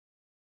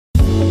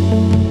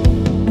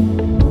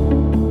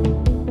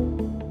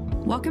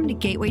Welcome to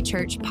Gateway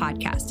Church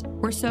Podcast.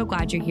 We're so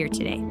glad you're here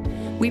today.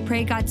 We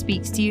pray God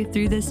speaks to you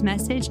through this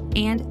message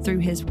and through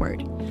His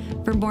Word.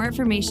 For more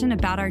information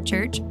about our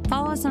church,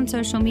 follow us on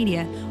social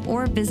media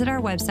or visit our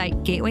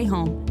website,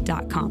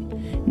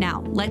 gatewayhome.com.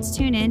 Now, let's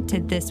tune in to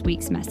this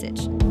week's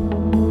message.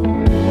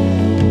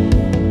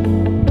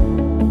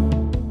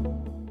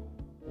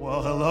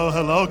 Well,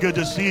 hello. Good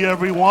to see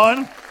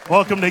everyone.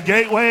 Welcome to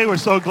Gateway. We're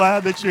so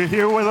glad that you're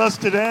here with us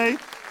today.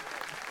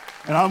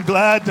 And I'm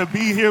glad to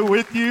be here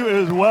with you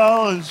as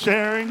well and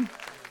sharing.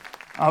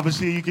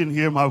 Obviously, you can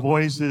hear my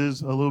voice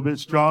is a little bit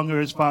stronger.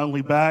 It's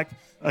finally back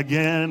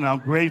again. I'm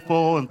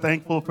grateful and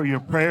thankful for your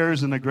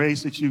prayers and the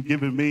grace that you've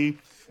given me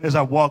as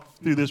I walk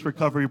through this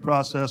recovery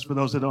process. For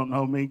those that don't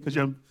know me,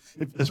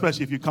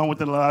 especially if you come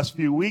within the last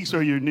few weeks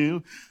or you're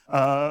new,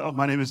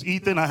 my name is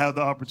Ethan. I have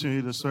the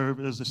opportunity to serve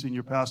as the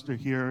senior pastor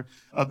here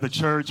of the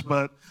church.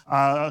 But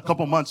a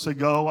couple months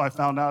ago, I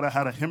found out I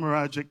had a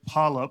hemorrhagic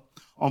polyp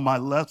on my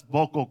left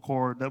vocal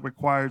cord that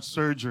required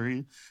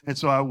surgery. And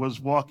so I was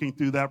walking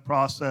through that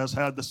process,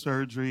 had the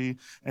surgery,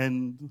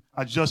 and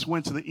I just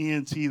went to the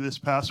ENT this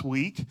past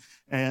week.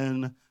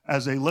 And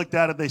as they looked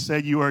at it, they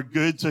said, "You are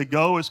good to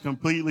go. It's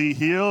completely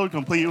healed,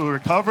 completely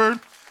recovered."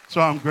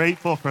 So I'm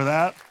grateful for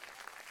that.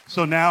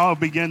 So now I'll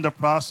begin the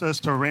process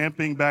to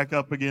ramping back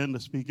up again to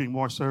speaking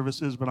more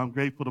services, but I'm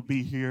grateful to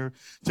be here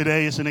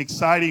today. It's an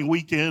exciting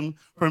weekend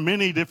for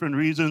many different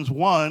reasons.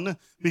 One,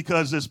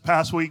 because this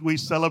past week we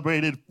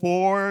celebrated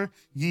 4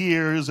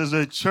 years as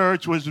a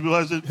church, which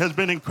has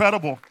been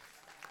incredible.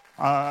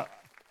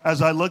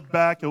 As I look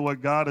back at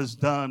what God has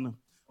done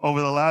over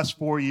the last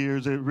 4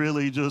 years, it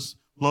really just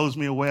blows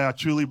me away. I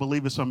truly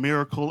believe it's a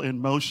miracle in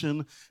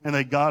motion and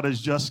that God is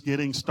just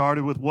getting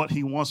started with what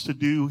He wants to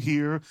do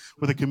here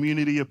with a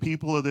community of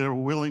people that are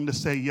willing to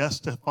say yes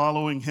to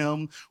following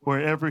Him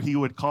wherever He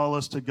would call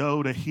us to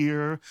go, to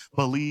hear,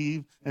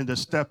 believe, and to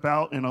step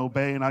out and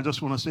obey. And I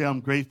just want to say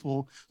I'm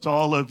grateful to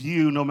all of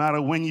you. No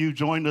matter when you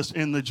joined us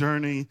in the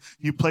journey,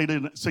 you played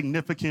a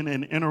significant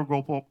and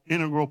integral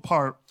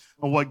part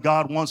of what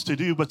God wants to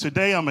do. But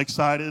today I'm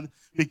excited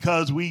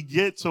because we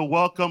get to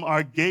welcome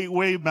our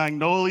Gateway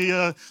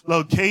Magnolia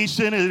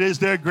location. It is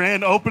their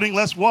grand opening.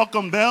 Let's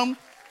welcome them.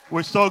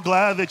 We're so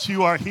glad that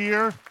you are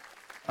here.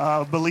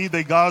 Believe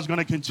that God's going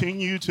to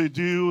continue to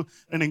do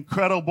an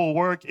incredible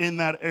work in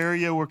that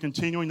area. We're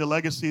continuing the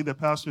legacy that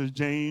Pastors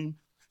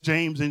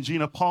James and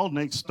Gina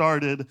Paulnick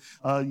started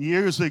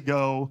years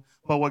ago.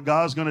 But what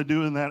God's going to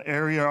do in that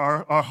area,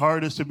 our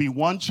heart is to be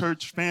one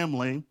church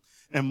family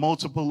in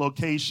multiple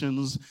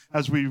locations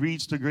as we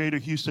reach the greater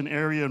Houston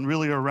area and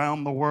really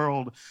around the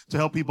world to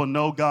help people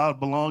know God,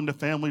 belong to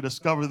family,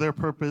 discover their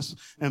purpose,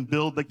 and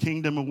build the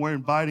kingdom. And we're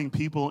inviting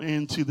people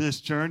into this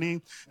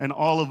journey, and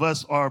all of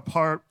us are a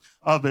part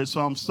of it.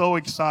 So I'm so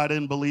excited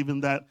and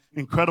believing that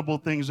incredible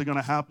things are going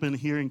to happen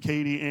here in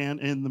Katy and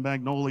in the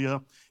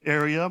Magnolia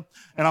area.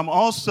 And I'm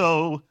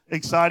also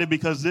excited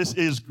because this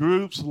is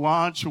Groups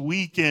Launch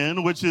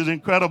Weekend, which is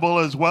incredible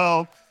as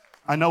well.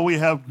 I know we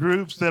have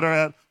groups that are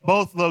at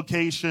both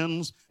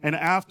locations, and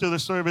after the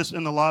service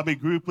in the lobby,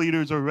 group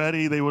leaders are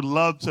ready. They would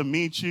love to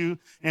meet you,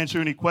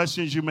 answer any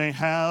questions you may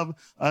have.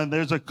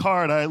 There's a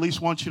card. I at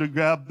least want you to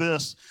grab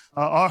this.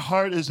 Our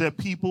heart is that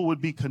people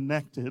would be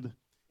connected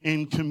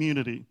in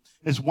community.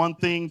 It's one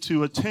thing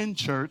to attend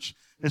church.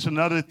 It's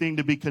another thing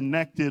to be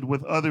connected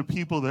with other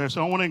people there.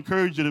 So I want to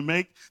encourage you to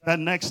make that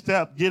next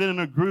step. Get in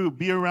a group,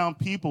 be around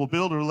people,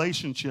 build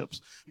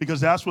relationships,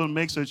 because that's what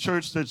makes a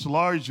church that's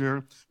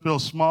larger feel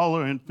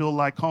smaller and feel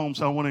like home.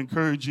 So I want to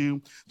encourage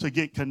you to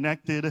get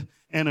connected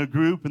in a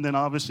group. And then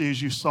obviously,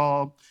 as you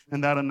saw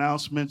in that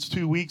announcement,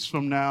 2 weeks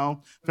from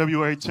now,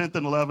 February 10th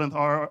and 11th,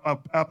 our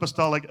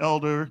apostolic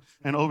elder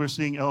and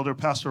overseeing elder,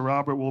 Pastor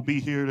Robert, will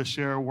be here to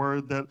share a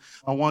word that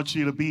I want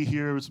you to be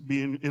here.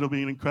 It'll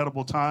be an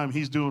incredible time.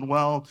 He's doing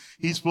well.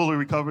 He's fully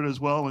recovered as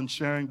well and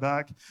sharing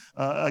back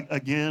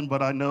again.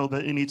 But I know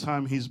that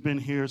anytime he's been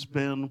here, it's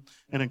been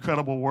an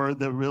incredible word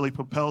that really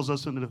propels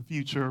us into the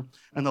future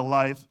and the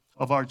life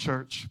of our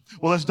church.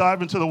 Well, let's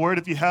dive into the word.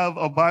 If you have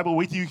a Bible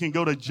with you, you can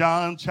go to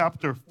John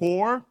chapter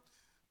 4.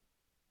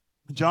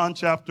 John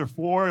chapter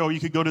 4, or you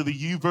could go to the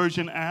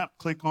YouVersion app,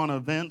 click on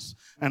events,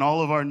 and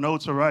all of our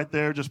notes are right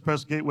there. Just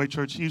press Gateway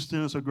Church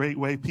Houston. It's a great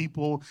way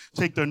people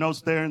take their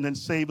notes there and then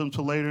save them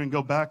to later and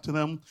go back to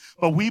them.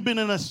 But we've been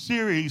in a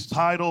series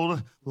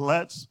titled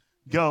Let's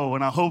Go,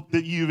 and I hope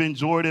that you've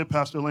enjoyed it.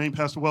 Pastor Lane,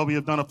 Pastor Welby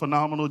have done a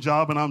phenomenal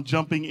job, and I'm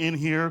jumping in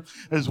here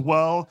as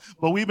well.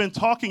 But we've been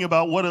talking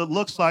about what it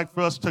looks like for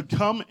us to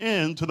come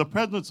into the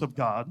presence of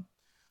God,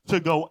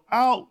 to go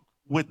out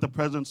with the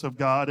presence of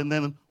God, and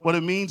then what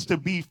it means to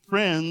be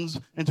friends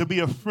and to be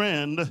a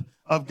friend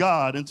of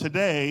God. And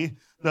today,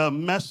 the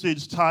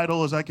message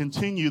title as I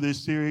continue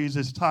this series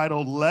is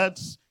titled,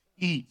 Let's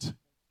Eat.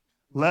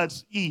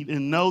 Let's eat.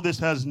 And no, this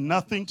has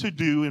nothing to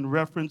do in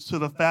reference to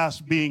the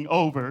fast being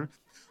over.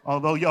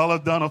 Although y'all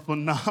have done a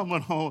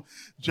phenomenal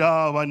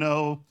job. I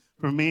know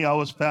for me, I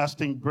was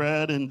fasting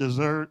bread and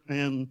dessert,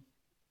 and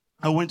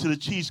I went to the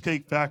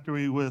Cheesecake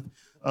Factory with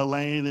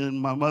Elaine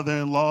and my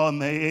mother-in-law,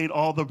 and they ate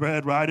all the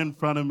bread right in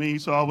front of me,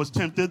 so I was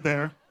tempted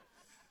there.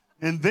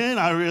 And then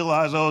I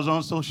realized I was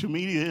on social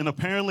media, and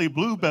apparently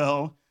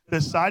Bluebell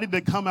decided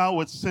to come out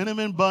with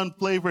cinnamon bun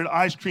flavored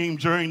ice cream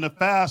during the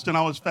fast, and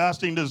I was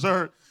fasting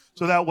dessert.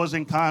 So that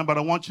wasn't kind, but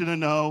I want you to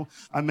know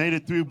I made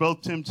it through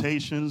both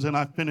temptations and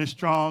I finished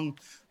strong.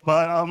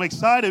 But I'm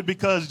excited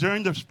because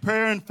during this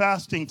prayer and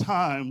fasting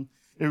time,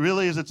 it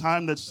really is a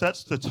time that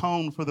sets the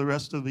tone for the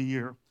rest of the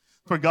year.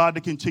 For God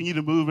to continue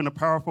to move in a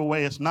powerful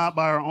way. It's not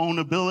by our own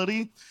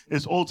ability.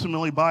 It's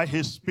ultimately by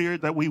his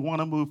spirit that we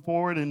want to move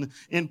forward. And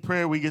in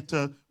prayer, we get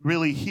to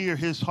really hear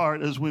his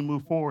heart as we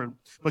move forward.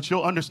 But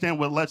you'll understand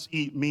what let's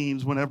eat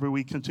means whenever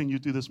we continue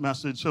through this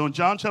message. So in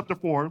John chapter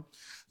 4,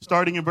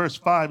 starting in verse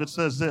 5, it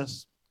says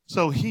this.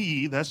 So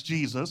he, that's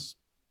Jesus,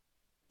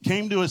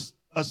 came to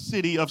a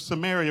city of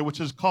Samaria, which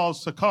is called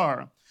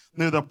Sychar,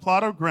 near the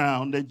plot of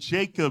ground that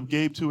Jacob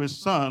gave to his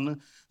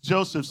son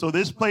Joseph. So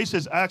this place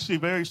is actually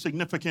very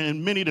significant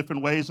in many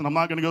different ways, and I'm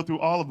not going to go through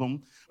all of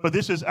them, but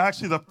this is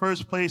actually the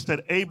first place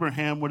that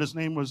Abraham, what his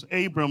name was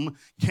Abram,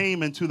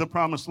 came into the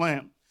promised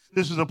land.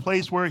 This is a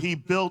place where he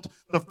built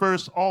the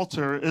first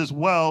altar as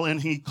well, and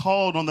he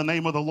called on the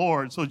name of the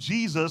Lord. So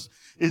Jesus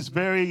is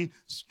very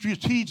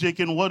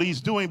strategic in what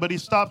he's doing, but he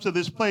stops at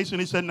this place,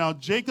 and he said, now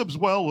Jacob's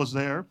well was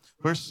there,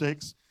 verse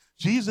 6.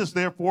 Jesus,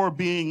 therefore,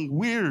 being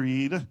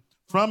wearied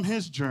from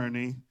his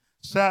journey,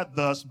 sat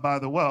thus by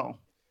the well.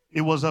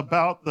 It was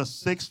about the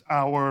 6th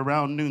hour,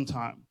 around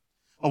noontime.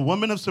 A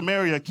woman of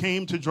Samaria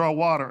came to draw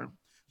water.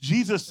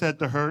 Jesus said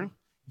to her,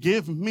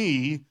 give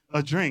me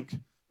a drink,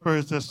 for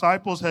his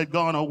disciples had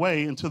gone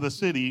away into the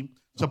city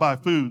to buy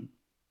food.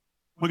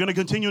 We're going to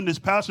continue in this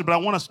passage, but I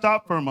want to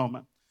stop for a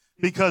moment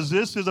because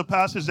this is a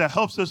passage that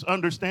helps us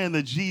understand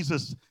that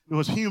Jesus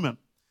was human,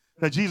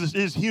 that Jesus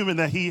is human,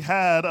 that he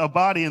had a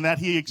body and that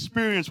he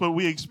experienced what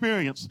we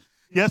experience.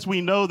 Yes,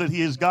 we know that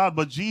he is God,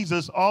 but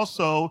Jesus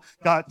also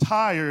got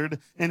tired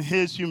in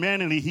his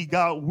humanity. He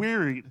got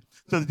wearied.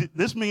 So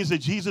this means that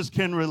Jesus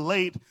can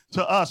relate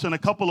to us. In a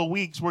couple of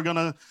weeks, we're going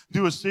to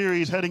do a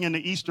series heading into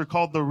Easter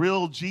called The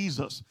Real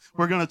Jesus.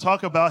 We're going to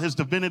talk about his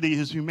divinity,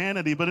 his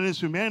humanity, but in his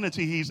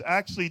humanity, he's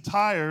actually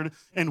tired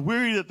and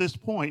wearied at this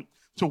point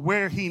to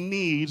where he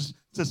needs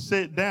to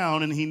sit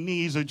down and he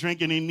needs a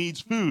drink and he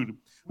needs food.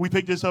 We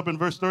picked this up in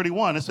verse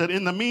 31. It said,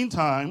 in the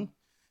meantime,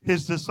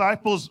 his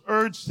disciples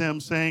urged him,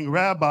 saying,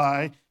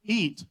 Rabbi,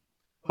 eat.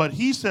 But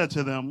he said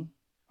to them,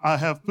 I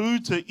have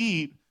food to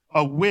eat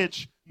of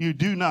which you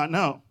do not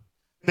know.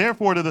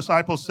 Therefore the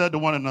disciples said to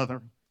one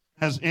another,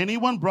 has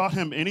anyone brought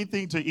him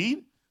anything to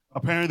eat?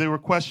 Apparently they were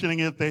questioning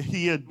if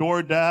he had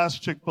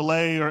DoorDash,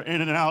 Chick-fil-A, or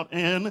In-N-Out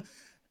Inn.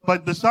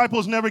 But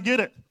disciples never get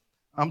it.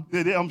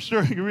 I'm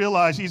sure you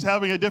realize he's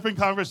having a different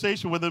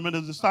conversation with them, and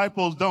the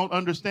disciples don't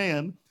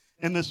understand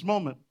in this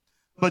moment.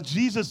 But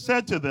Jesus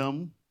said to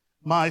them,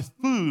 my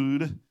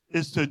food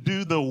is to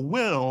do the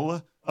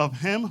will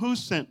of him who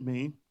sent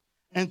me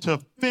and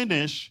to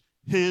finish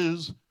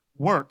his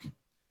work.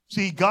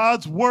 See,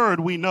 God's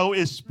word, we know,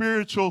 is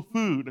spiritual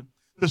food.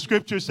 The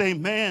scriptures say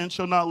man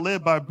shall not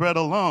live by bread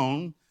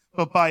alone,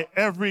 but by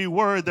every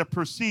word that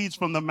proceeds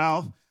from the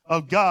mouth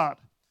of God.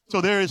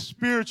 So there is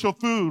spiritual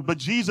food, but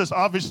Jesus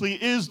obviously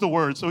is the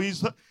word. So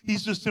he's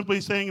just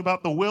simply saying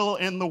about the will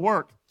and the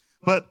work.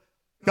 But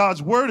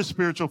God's word is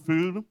spiritual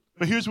food.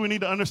 But here's what we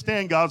need to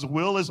understand. God's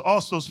will is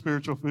also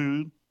spiritual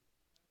food,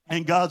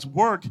 and God's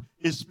work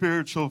is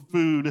spiritual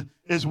food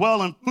as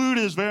well. And food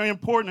is very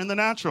important in the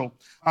natural.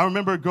 I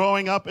remember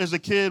growing up as a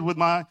kid with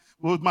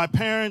my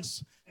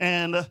parents,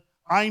 and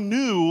I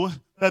knew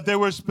that there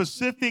were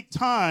specific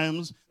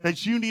times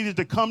that you needed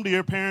to come to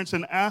your parents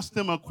and ask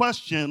them a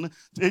question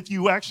if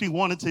you actually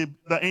wanted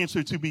the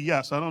answer to be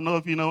yes. I don't know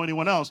if you know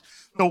anyone else.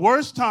 The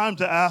worst time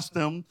to ask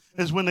them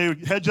is when they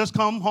had just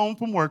come home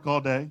from work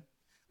all day.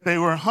 They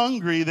were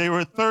hungry, they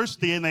were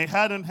thirsty, and they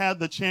hadn't had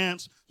the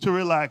chance to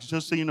relax.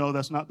 Just so you know,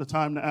 that's not the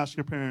time to ask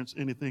your parents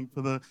anything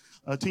for the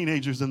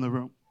teenagers in the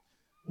room.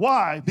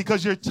 Why?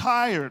 Because you're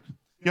tired,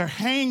 you're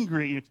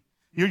hangry,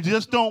 you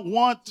just don't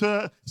want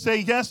to say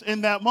yes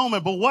in that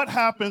moment. But what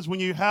happens when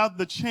you have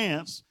the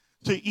chance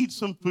to eat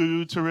some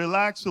food, to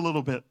relax a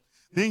little bit?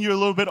 Then you're a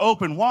little bit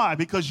open. Why?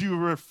 Because you're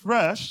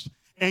refreshed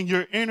and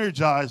you're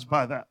energized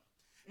by that.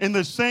 In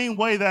the same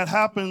way that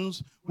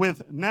happens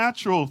with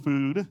natural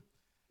food,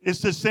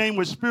 it's the same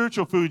with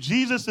spiritual food.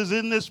 Jesus is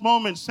in this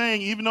moment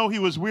saying, even though he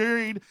was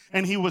wearied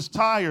and he was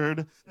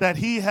tired, that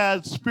he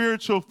had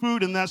spiritual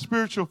food, and that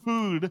spiritual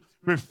food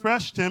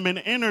refreshed him and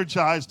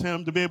energized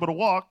him to be able to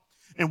walk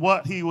in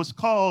what he was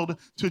called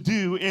to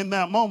do in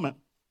that moment.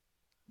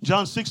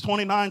 John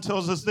 6:29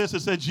 tells us this. It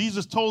said,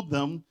 Jesus told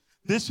them,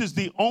 this is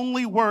the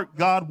only work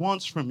God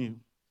wants from you.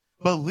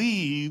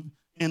 Believe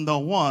in the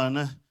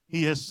one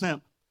he has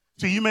sent.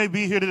 So you may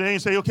be here today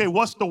and say, okay,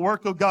 what's the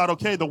work of God?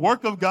 Okay, the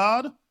work of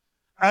God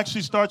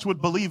actually starts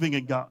with believing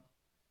in God.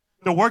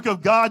 The work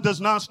of God does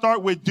not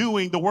start with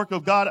doing. The work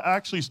of God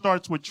actually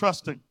starts with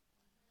trusting.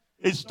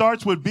 It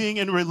starts with being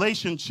in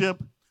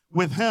relationship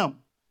with him.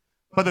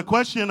 But the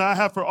question I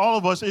have for all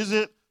of us, is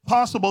it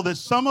possible that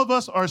some of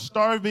us are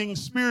starving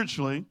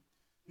spiritually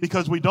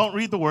because we don't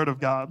read the word of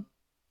God,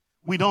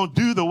 we don't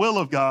do the will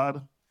of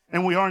God,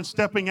 and we aren't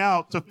stepping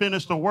out to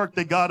finish the work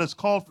that God has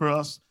called for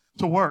us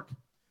to work.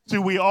 See,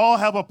 we all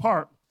have a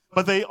part,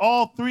 but they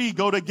all three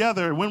go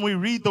together. When we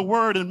read the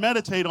word and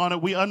meditate on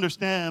it, we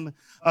understand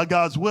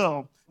God's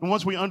will. And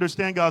once we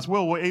understand God's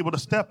will, we're able to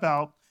step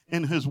out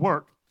in his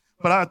work.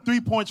 But I have 3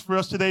 points for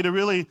us today to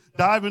really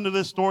dive into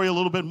this story a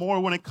little bit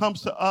more when it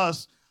comes to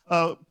us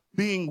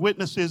being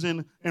witnesses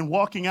and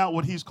walking out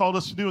what he's called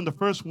us to do. And the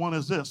first one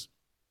is this,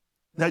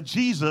 that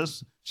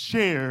Jesus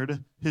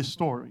shared his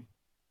story.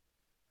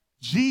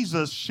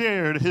 Jesus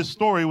shared his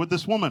story with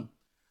this woman.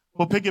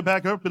 We'll pick it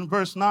back up in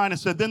verse 9. It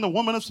said, then the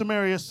woman of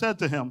Samaria said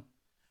to him,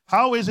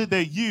 how is it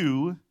that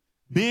you,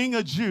 being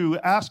a Jew,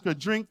 ask a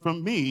drink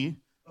from me,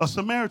 a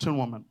Samaritan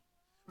woman?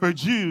 For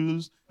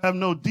Jews have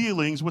no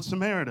dealings with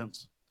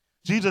Samaritans.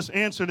 Jesus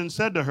answered and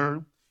said to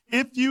her,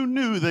 if you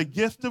knew the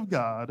gift of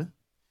God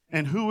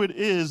and who it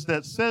is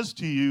that says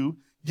to you,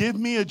 give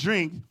me a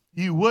drink,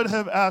 you would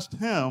have asked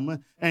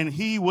him, and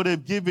he would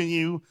have given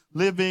you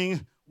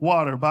living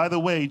water. By the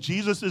way,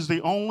 Jesus is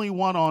the only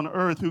one on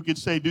earth who could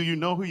say, do you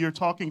know who you're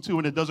talking to?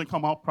 And it doesn't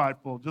come out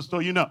prideful, just so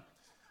you know.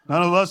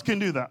 None of us can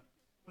do that.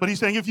 But he's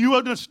saying, if you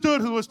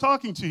understood who was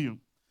talking to you.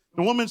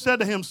 The woman said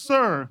to him,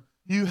 sir,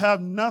 you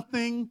have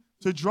nothing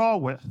to draw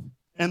with,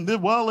 and the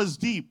well is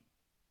deep.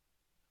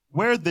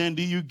 Where then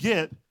do you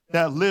get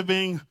that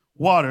living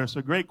water? It's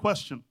a great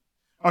question.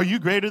 Are you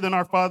greater than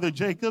our father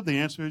Jacob? The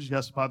answer is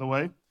yes, by the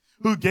way.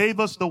 Who gave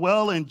us the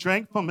well and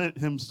drank from it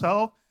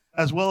himself,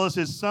 as well as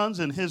his sons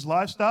and his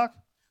livestock?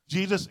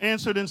 Jesus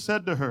answered and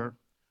said to her,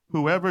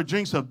 whoever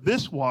drinks of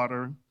this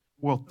water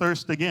will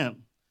thirst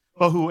again.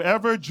 But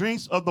whoever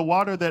drinks of the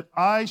water that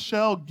I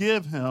shall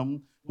give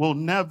him will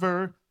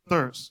never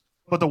thirst.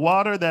 But the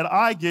water that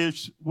I give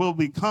will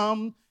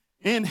become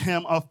in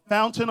him a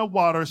fountain of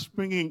water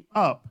springing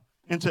up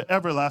into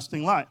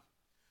everlasting life.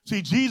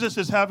 See, Jesus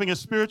is having a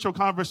spiritual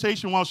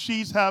conversation while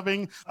she's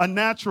having a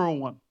natural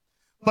one.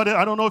 But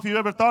I don't know if you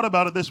ever thought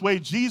about it this way.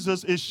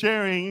 Jesus is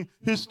sharing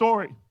his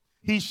story.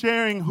 He's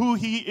sharing who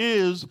he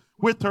is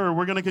with her.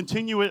 We're going to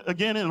continue it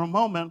again in a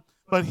moment,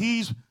 but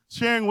he's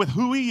sharing with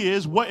who he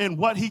is,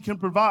 what he can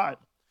provide.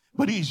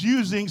 But he's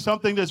using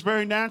something that's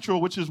very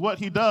natural, which is what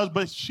he does.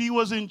 But she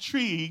was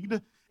intrigued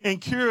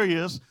and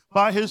curious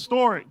by his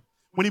story.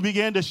 When he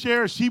began to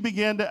share, she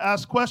began to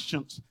ask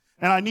questions.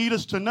 And I need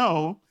us to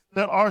know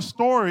that our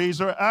stories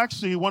are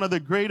actually one of the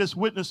greatest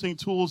witnessing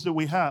tools that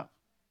we have.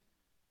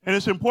 And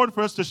it's important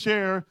for us to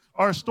share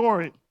our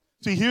story.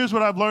 See, here's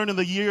what I've learned in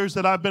the years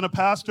that I've been a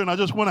pastor, and I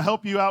just want to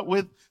help you out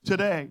with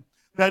today,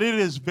 that it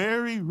is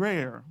very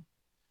rare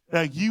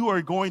that you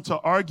are going to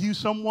argue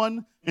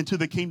someone into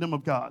the kingdom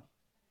of God.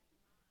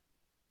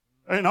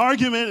 An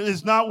argument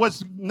is not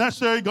what's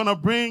necessarily going to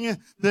bring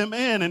them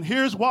in. And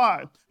here's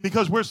why.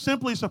 Because we're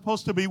simply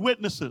supposed to be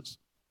witnesses.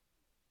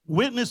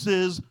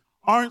 Witnesses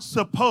aren't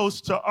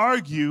supposed to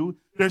argue.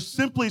 They're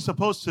simply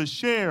supposed to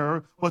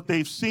share what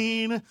they've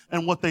seen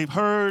and what they've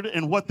heard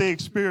and what they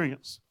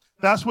experience.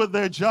 That's what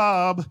their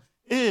job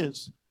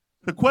is.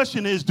 The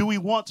question is, do we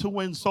want to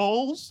win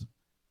souls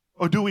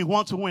or do we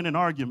want to win an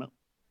argument?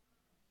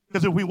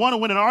 Because if we want to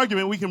win an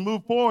argument, we can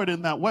move forward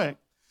in that way.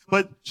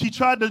 But she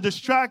tried to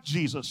distract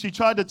Jesus. She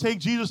tried to take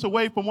Jesus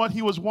away from what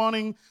he was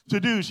wanting to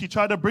do. She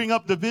tried to bring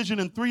up division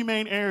in three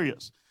main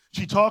areas.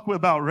 She talked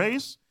about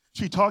race,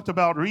 she talked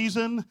about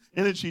reason,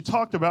 and then she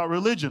talked about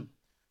religion.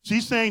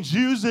 She's saying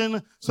Jews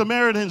and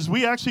Samaritans,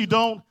 we actually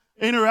don't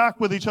interact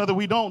with each other.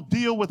 We don't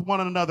deal with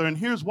one another. And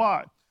here's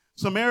why.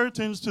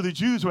 Samaritans to the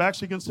Jews were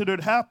actually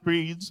considered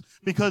half-breeds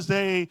because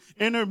they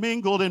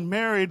intermingled and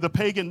married the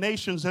pagan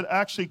nations that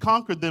actually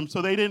conquered them,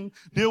 so they didn't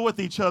deal with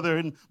each other.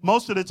 And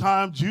most of the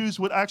time, Jews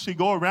would actually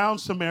go around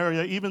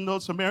Samaria, even though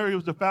Samaria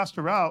was the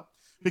faster route,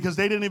 because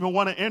they didn't even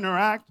want to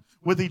interact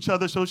with each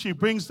other, so she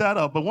brings that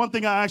up. But one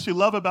thing I actually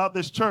love about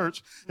this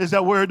church is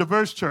that we're a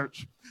diverse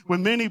church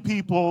with many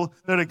people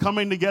that are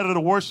coming together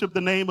to worship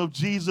the name of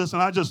Jesus,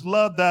 and I just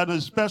love that, and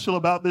it's special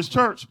about this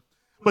church.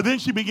 But then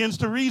she begins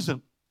to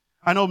reason.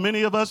 I know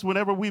many of us,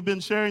 whenever we've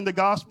been sharing the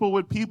gospel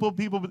with people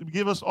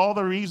give us all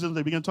the reasons.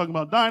 They begin talking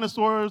about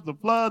dinosaurs, the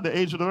flood, the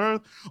age of the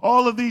earth,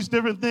 all of these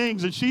different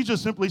things. And she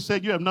just simply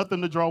said, you have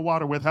nothing to draw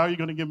water with. How are you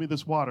going to give me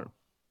this water?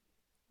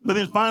 But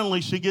then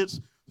finally, she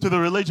gets to the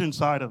religion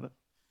side of it.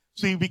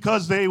 See,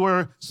 because they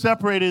were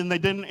separated and they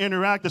didn't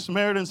interact, the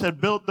Samaritans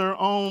had built their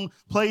own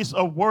place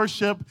of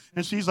worship.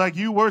 And she's like,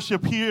 you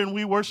worship here and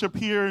we worship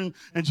here. And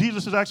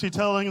Jesus is actually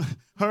telling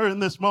her in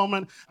this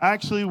moment,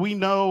 actually, we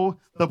know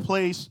the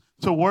place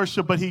to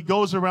worship, but he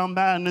goes around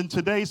that. And in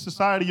today's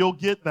society, you'll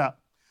get that.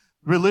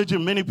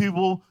 Religion, many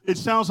people, it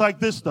sounds like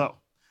this, though.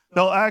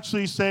 They'll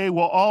actually say,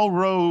 well, all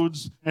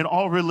roads and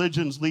all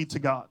religions lead to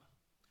God.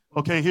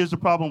 Okay, here's the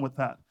problem with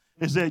that,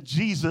 is that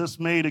Jesus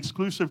made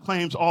exclusive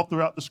claims all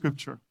throughout the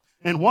scripture.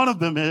 And one of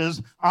them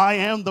is, I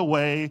am the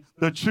way,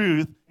 the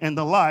truth, and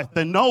the life,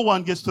 that no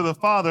one gets to the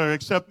Father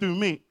except through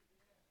me.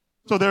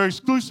 So there are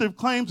exclusive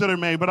claims that are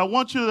made, but I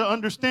want you to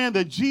understand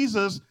that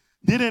Jesus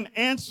didn't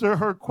answer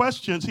her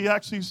questions. He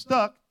actually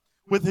stuck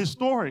with his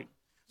story.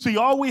 See,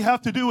 all we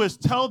have to do is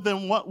tell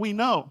them what we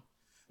know.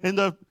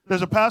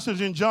 There's a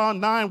passage in John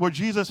 9 where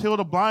Jesus healed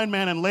a blind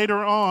man, and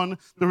later on,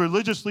 the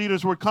religious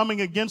leaders were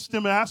coming against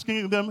him,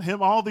 asking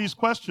him all these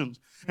questions.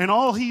 And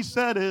all he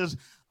said is,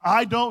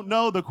 I don't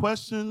know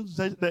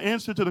the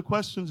answer to the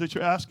questions that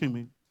you're asking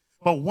me.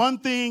 But one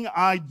thing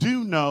I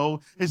do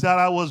know is that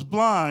I was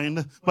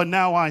blind, but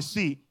now I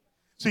see.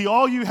 See,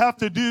 all you have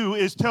to do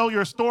is tell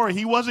your story.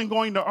 He wasn't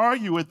going to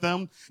argue with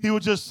them. He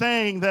was just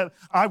saying that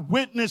I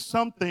witnessed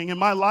something and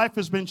my life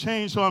has been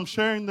changed, so I'm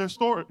sharing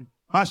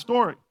my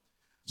story.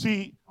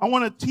 See, I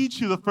want to teach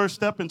you the first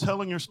step in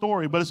telling your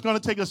story, but it's going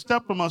to take a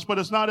step from us, but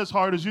it's not as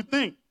hard as you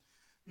think.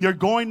 You're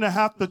going to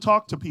have to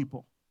talk to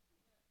people.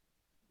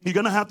 You're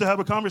going to have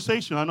a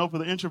conversation. I know for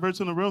the introverts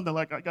in the room, they're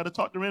like, I got to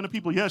talk to random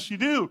people. Yes, you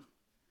do.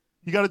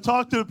 You got to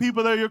talk to the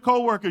people that are your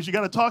coworkers. You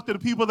got to talk to the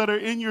people that are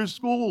in your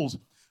schools.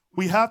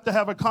 We have to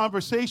have a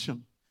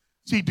conversation.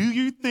 See, do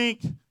you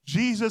think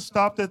Jesus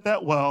stopped at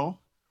that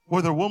well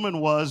where the woman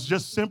was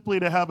just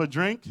simply to have a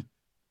drink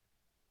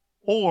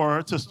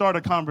or to start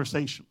a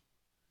conversation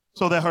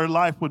so that her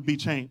life would be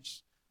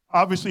changed?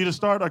 Obviously, to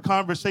start a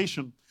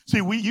conversation. See,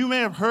 you may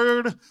have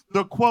heard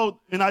the quote,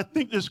 and I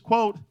think this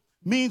quote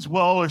means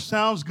well or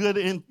sounds good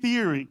in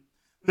theory.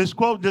 This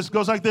quote just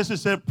goes like this. It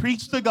said,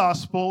 preach the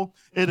gospel,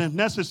 and if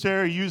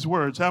necessary, use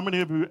words. How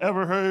many of you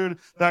ever heard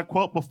that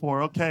quote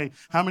before? Okay.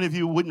 How many of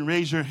you wouldn't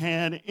raise your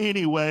hand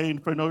anyway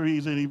and for no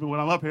reason, even when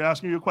I'm up here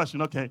asking you a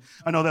question? Okay.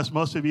 I know that's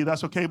most of you.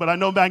 That's okay. But I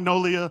know,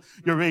 Magnolia,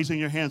 you're raising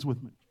your hands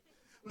with me.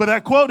 But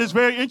that quote is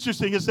very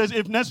interesting. It says,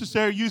 if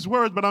necessary, use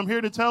words. But I'm here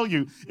to tell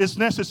you, it's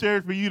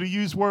necessary for you to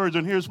use words.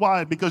 And here's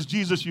why. Because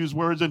Jesus used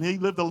words, and he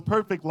lived a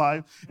perfect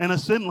life and a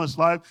sinless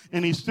life.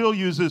 And he still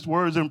uses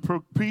words and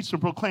preached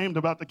and proclaimed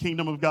about the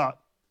kingdom of God.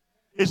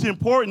 It's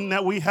important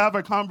that we have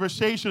a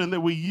conversation and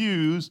that we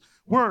use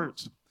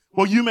words.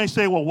 Well, you may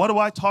say, well, what do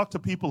I talk to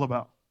people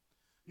about?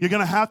 You're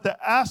going to have to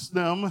ask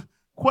them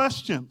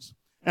questions.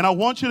 And I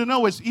want you to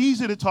know it's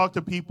easy to talk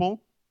to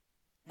people.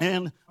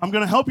 And I'm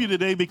going to help you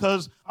today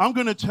because I'm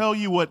going to tell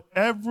you what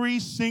every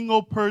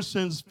single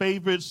person's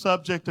favorite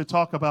subject to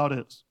talk about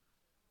is.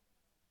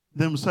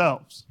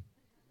 Themselves.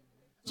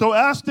 So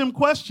ask them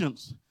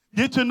questions.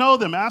 Get to know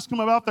them. Ask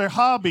them about their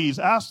hobbies.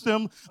 Ask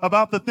them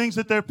about the things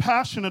that they're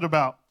passionate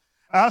about.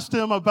 Ask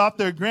them about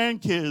their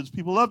grandkids.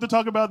 People love to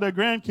talk about their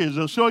grandkids.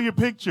 They'll show you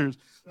pictures.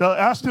 They'll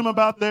ask them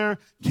about their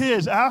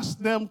kids. Ask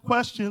them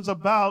questions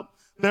about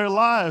their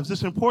lives.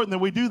 It's important that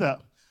we do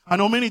that. I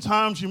know many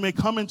times you may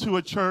come into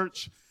a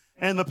church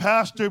and the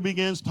pastor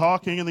begins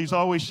talking, and he's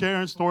always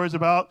sharing stories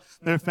about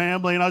their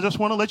family. And I just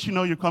want to let you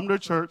know, you come to a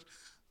church,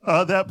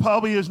 that's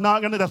probably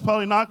not going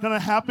to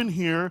happen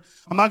here.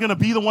 I'm not going to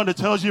be the one that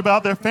tells you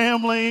about their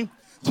family,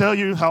 tell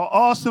you how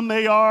awesome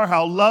they are,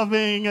 how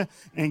loving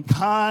and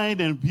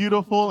kind and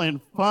beautiful and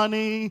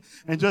funny,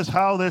 and just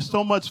how there's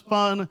so much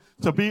fun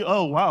to be.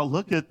 Oh, wow,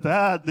 look at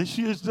that.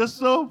 She is just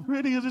so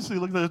pretty.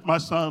 Look at my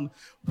son,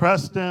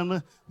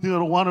 Preston,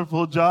 doing a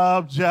wonderful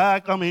job.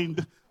 Jack,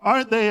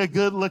 aren't they a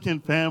good-looking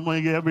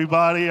family,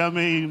 everybody?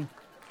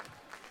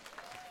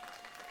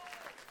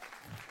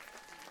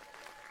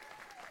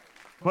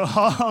 But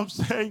all I'm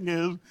saying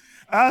is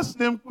ask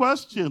them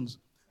questions.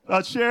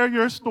 Share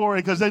your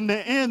story, because in the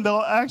end, they'll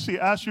actually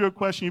ask you a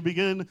question. You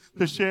begin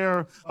to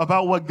share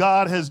about what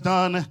God has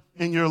done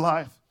in your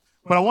life.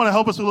 But I want to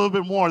help us a little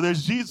bit more.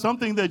 There's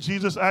something that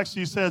Jesus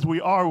actually says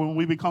we are when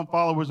we become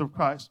followers of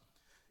Christ.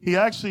 He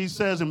actually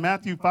says in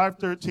Matthew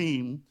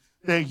 5:13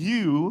 that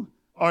you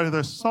are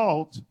the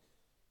salt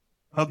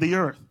of the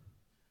earth.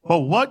 But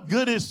what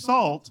good is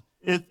salt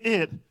if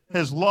it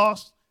has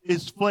lost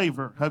its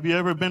flavor? Have you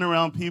ever been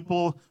around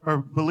people or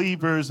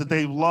believers that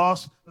they've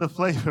lost the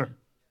flavor?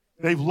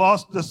 They've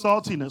lost the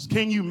saltiness.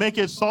 Can you make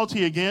it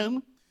salty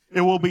again?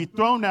 It will be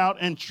thrown out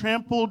and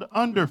trampled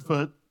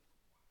underfoot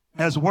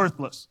as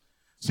worthless.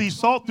 See,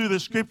 salt through the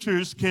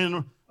scriptures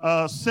can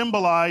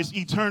symbolize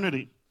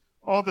eternity.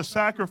 All the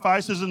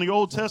sacrifices in the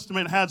Old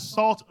Testament had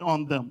salt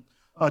on them.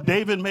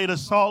 David made a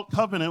salt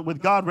covenant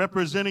with God,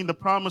 representing the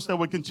promise that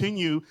would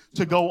continue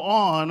to go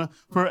on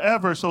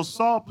forever. So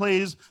salt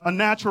plays a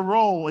natural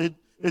role. It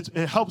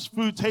helps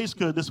food taste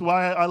good. This is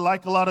why I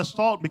like a lot of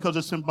salt, because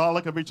it's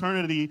symbolic of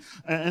eternity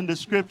in the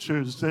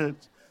scriptures.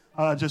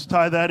 Just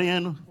tie that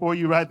in for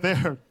you right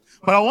there.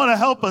 But I want to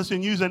help us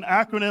and use an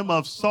acronym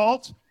of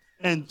SALT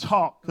and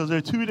TALK, because there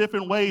are two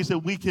different ways that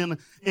we can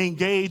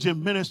engage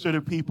and minister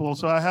to people.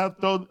 So I have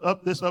thrown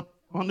this up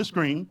on the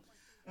screen.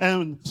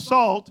 And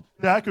SALT,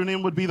 the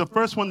acronym would be the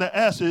first one. The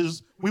S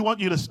is we want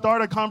you to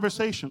start a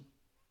conversation.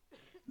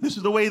 This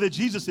is the way that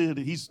Jesus did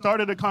it. He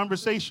started a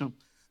conversation.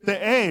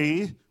 The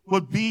A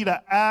would be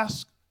to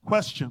ask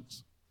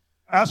questions.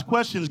 Ask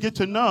questions. Get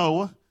to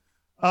know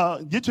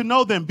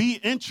them. Be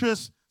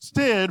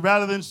interested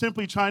rather than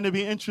simply trying to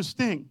be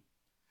interesting.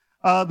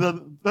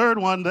 The third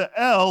one, the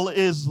L,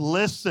 is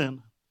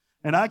listen.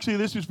 And actually,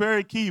 this is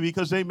very key,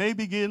 because they may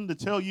begin to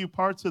tell you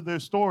parts of their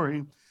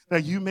story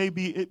that you may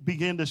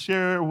begin to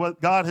share what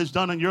God has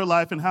done in your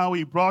life and how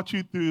he brought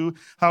you through,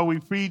 how he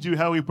freed you,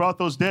 how he brought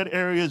those dead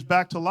areas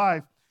back to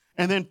life.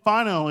 And then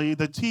finally,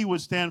 the T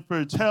would stand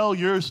for tell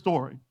your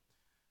story.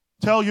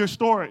 Tell your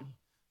story.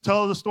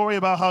 tell the story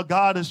about how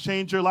God has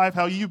changed your life,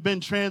 how you've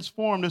been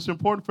transformed. It's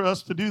important for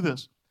us to do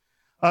this.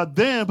 But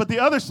the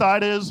other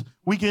side is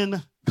we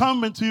can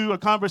come into a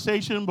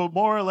conversation, but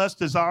more or less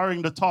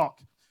desiring to talk.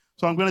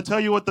 So I'm going to tell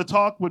you what the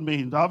talk would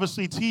mean.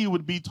 Obviously, T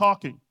would be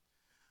talking.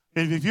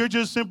 And if you're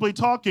just simply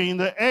talking,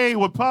 the A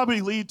would probably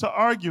lead to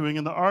arguing,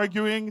 and the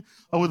arguing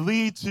would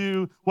lead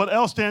to what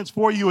L stands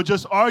for. You would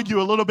just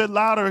argue a little bit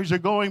louder as you're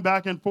going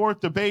back and forth,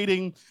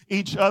 debating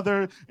each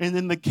other. And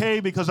then the K,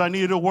 because I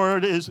needed a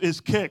word,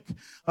 is kick,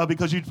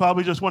 because you'd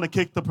probably just want to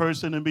kick the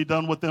person and be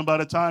done with them by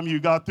the time you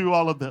got through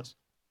all of this.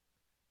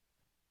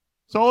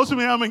 So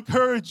ultimately, I'm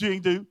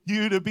encouraging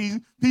you to be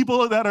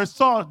people that are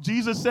salt.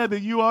 Jesus said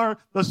that you are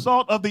the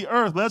salt of the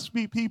earth. Let's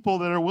be people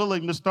that are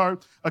willing to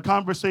start a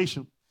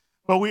conversation.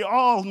 But we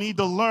all need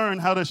to learn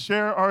how to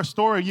share our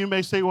story. You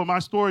may say, well, my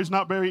story is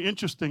not very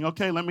interesting.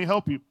 Okay, let me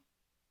help you.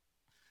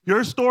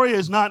 Your story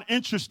is not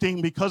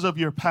interesting because of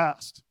your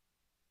past.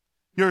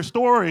 Your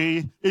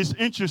story is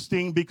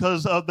interesting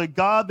because of the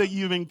God that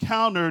you've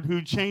encountered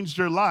who changed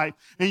your life.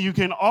 And you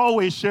can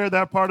always share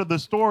that part of the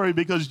story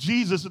because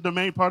Jesus is the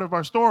main part of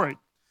our story.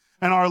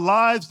 And our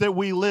lives that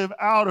we live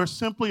out are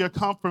simply a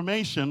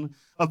confirmation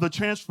of the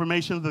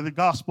transformation that the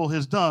gospel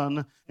has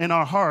done in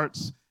our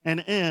hearts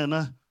and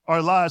in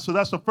our lives. So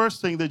that's the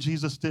first thing that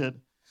Jesus did.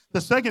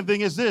 The second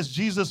thing is this: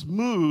 Jesus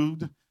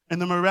moved in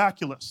the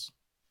miraculous.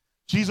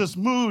 Jesus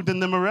moved in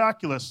the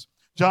miraculous.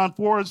 John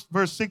 4,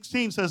 verse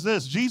 16 says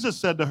this: Jesus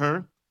said to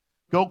her,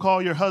 "Go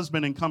call your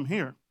husband and come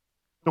here."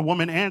 The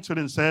woman answered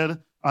and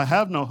said, "I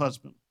have no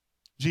husband."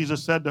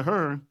 Jesus said to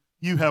her,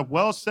 "You have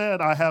well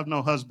said, I have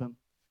no husband.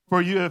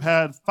 For you have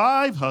had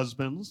 5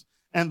 husbands,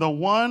 and the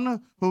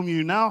one whom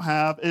you now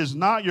have is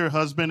not your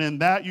husband,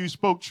 and that you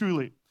spoke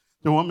truly."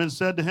 The woman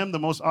said to him the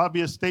most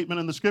obvious statement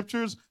in the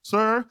scriptures: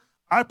 "Sir,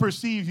 I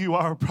perceive you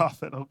are a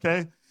prophet."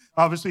 Okay?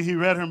 Obviously, he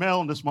read her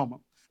mail in this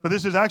moment. But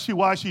this is actually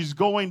why she's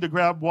going to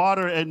grab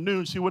water at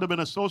noon. She would have been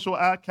a social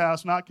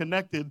outcast, not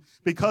connected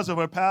because of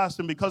her past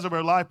and because of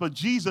her life. But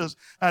Jesus,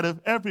 out of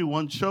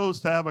everyone, chose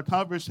to have a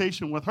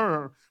conversation with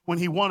her when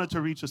he wanted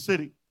to reach a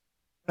city.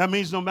 That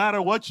means no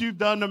matter what you've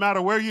done, no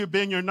matter where you've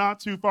been, you're not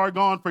too far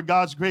gone for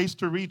God's grace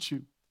to reach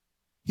you.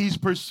 He's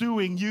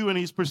pursuing you and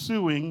he's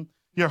pursuing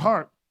your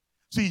heart.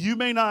 See, you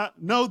may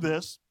not know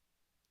this,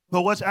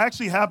 but what's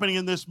actually happening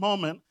in this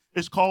moment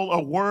is called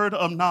a word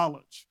of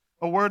knowledge.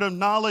 A word of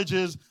knowledge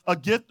is a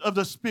gift of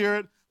the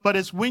Spirit, but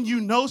it's when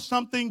you know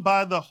something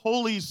by the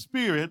Holy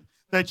Spirit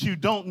that you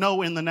don't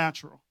know in the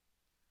natural.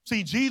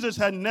 See, Jesus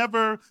had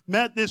never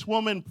met this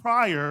woman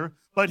prior,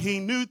 but he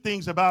knew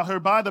things about her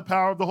by the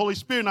power of the Holy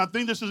Spirit. And I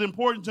think this is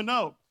important to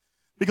know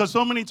because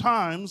so many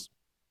times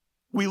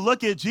we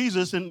look at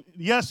Jesus and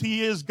yes,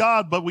 he is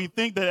God, but we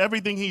think that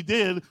everything he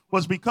did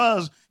was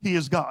because he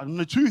is God. And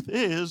the truth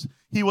is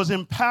he was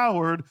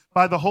empowered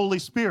by the Holy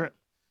Spirit.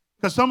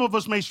 Because some of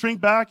us may shrink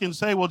back and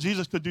say, well,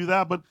 Jesus could do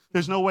that, but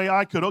there's no way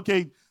I could.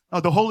 Okay,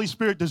 the Holy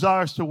Spirit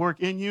desires to work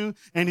in you,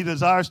 and he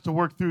desires to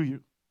work through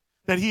you.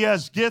 That he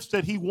has gifts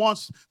that he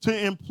wants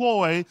to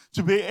employ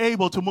to be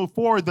able to move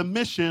forward the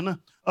mission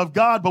of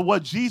God. But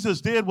what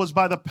Jesus did was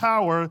by the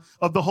power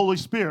of the Holy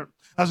Spirit.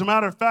 As a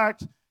matter of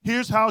fact,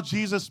 here's how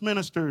Jesus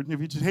ministered. If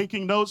you're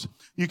taking notes,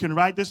 you can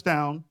write this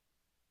down.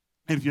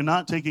 And if you're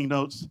not taking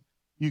notes,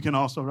 you can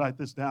also write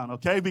this down,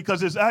 okay?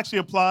 Because this actually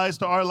applies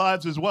to our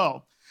lives as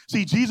well.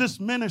 See, Jesus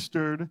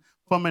ministered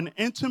from an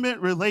intimate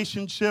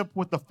relationship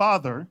with the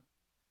Father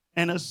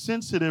and a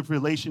sensitive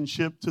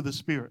relationship to the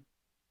Spirit.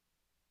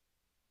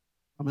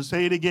 I'm going to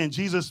say it again.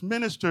 Jesus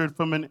ministered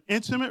from an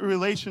intimate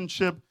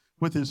relationship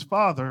with his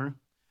Father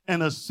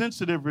and a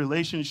sensitive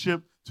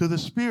relationship to the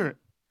Spirit.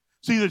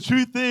 See, the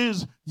truth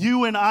is,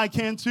 you and I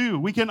can too.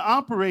 We can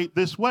operate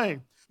this way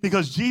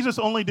because Jesus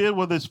only did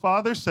what his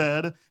Father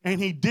said, and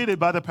he did it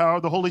by the power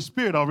of the Holy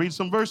Spirit. I'll read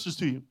some verses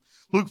to you.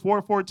 Luke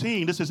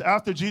 4:14, this is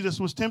after Jesus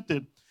was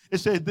tempted. It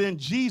said, then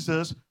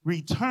Jesus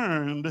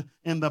returned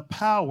in the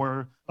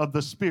power of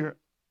the Spirit.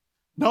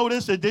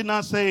 Notice it did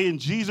not say, and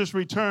Jesus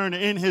returned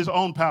in his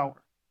own power.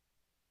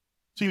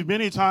 See,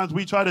 many times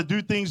we try to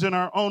do things in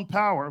our own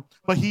power,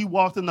 but he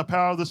walked in the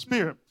power of the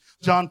Spirit.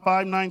 John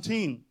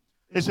 5:19,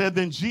 it said,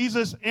 then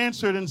Jesus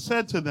answered and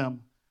said to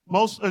them,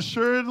 most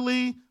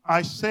assuredly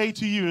I say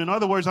to you, in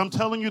other words, I'm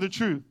telling you the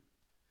truth,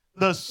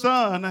 the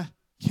Son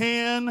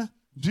can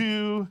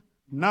do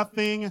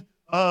nothing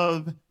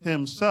of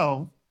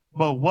himself,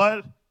 but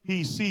what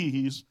he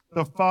sees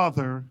the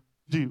Father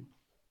do.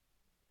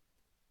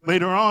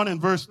 Later on in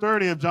verse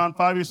 30 of John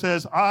 5, he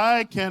says,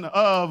 I can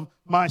of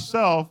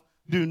myself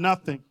do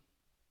nothing.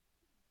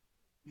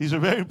 These are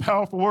very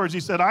powerful words.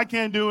 He said, I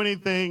can't do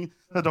anything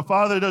that the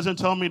Father doesn't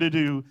tell me to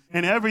do,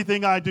 and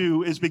everything I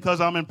do is because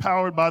I'm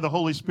empowered by the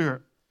Holy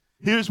Spirit.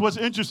 Here's what's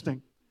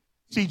interesting.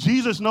 See,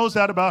 Jesus knows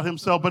that about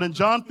himself, but in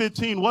John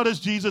 15, what does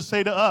Jesus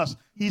say to us?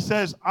 He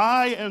says,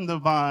 I am the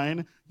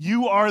vine,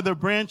 you are the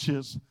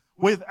branches.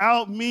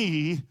 Without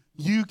me,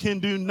 you can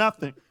do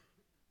nothing.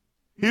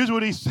 Here's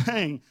what he's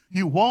saying.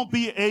 You won't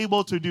be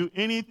able to do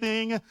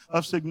anything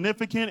of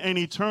significant and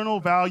eternal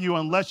value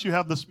unless you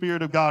have the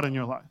Spirit of God in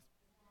your life.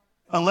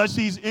 unless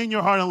he's in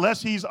your heart,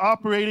 unless he's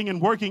operating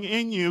and working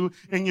in you,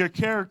 in your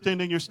character,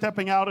 and then you're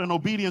stepping out in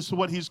obedience to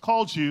what he's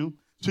called you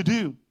to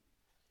do.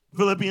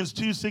 Philippians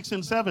 2, 6,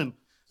 and 7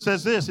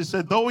 says this. It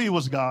said, though he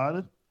was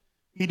God,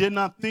 he did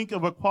not think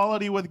of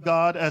equality with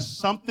God as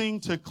something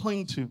to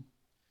cling to.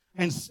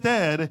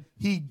 Instead,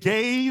 he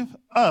gave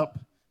up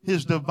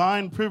his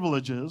divine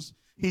privileges.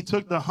 He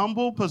took the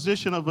humble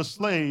position of a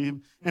slave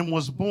and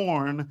was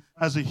born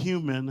as a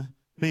human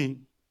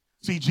being.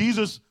 See,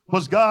 Jesus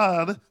was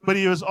God, but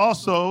he was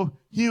also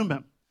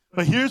human.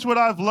 But here's what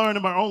I've learned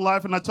in my own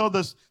life, and I tell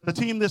the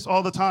team this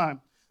all the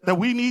time, that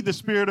we need the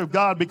Spirit of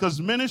God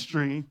because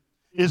ministry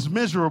is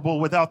miserable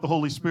without the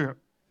Holy Spirit.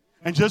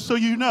 And just so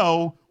you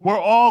know, we're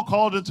all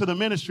called into the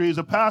ministry. As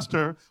a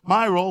pastor,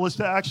 my role is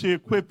to actually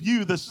equip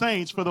you, the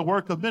saints, for the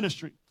work of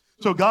ministry.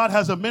 So God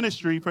has a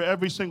ministry for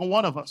every single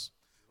one of us.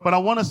 But I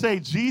want to say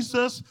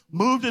Jesus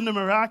moved in the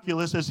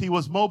miraculous as he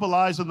was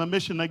mobilized in the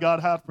mission that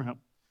God had for him.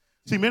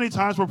 See, many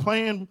times we're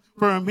praying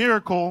for a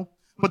miracle,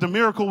 but the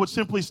miracle would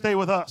simply stay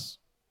with us.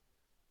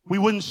 We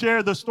wouldn't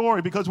share the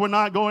story because we're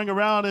not going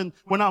around and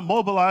we're not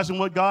mobilizing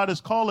what God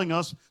is calling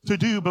us to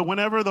do. But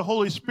whenever the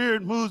Holy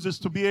Spirit moves us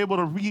to be able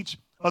to reach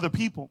other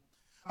people.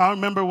 I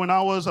remember when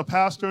I was a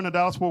pastor in the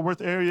Dallas-Fort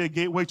Worth area at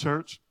Gateway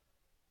Church,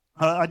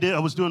 I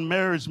was doing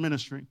marriage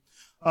ministry.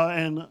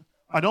 And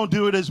I don't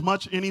do it as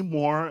much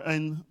anymore.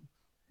 And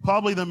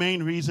probably the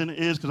main reason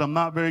is because I'm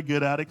not very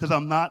good at it, because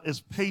I'm not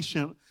as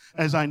patient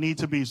as I need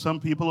to be.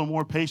 Some people are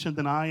more patient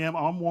than I am.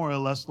 I'm more or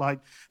less like,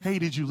 hey,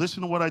 did you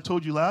listen to what I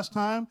told you last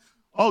time?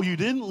 Oh, you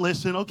didn't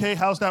listen. Okay,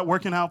 how's that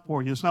working out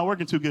for you? It's not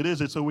working too good,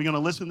 is it? So we're going to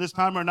listen this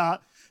time or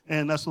not?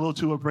 And that's a little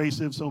too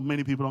abrasive, so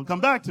many people don't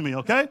come back to me,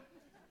 okay?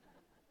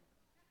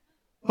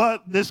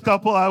 But this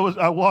couple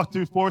I walked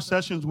through 4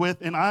 sessions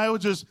with, and I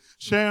was just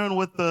sharing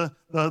with the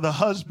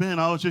husband.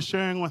 I was just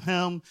sharing with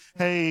him,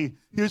 hey,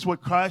 here's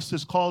what Christ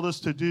has called us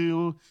to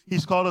do.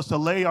 He's called us to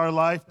lay our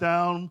life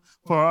down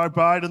for our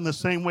bride in the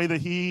same way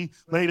that he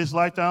laid his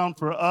life down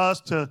for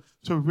us, to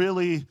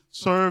really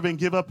serve and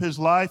give up his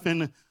life.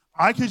 And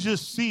I could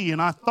just see,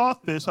 and I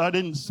thought this, I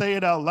didn't say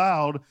it out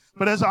loud,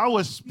 but as I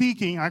was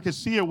speaking, I could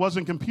see it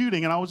wasn't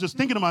computing, and I was just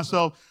thinking to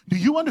myself, do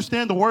you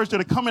understand the words that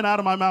are coming out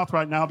of my mouth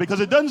right now? Because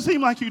it doesn't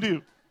seem like you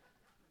do.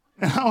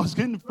 And I was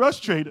getting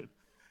frustrated.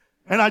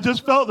 And I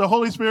just felt the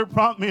Holy Spirit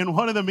prompt me in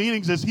one of the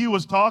meetings as he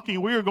was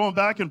talking. We were going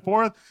back and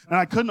forth, and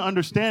I couldn't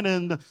understand it,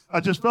 and I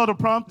just felt a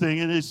prompting,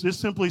 and it just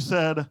simply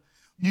said,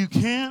 you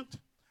can't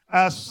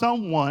ask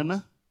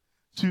someone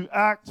to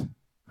act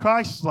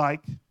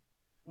Christ-like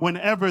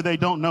whenever they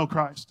don't know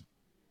Christ.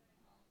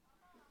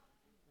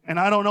 And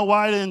I don't know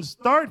why I didn't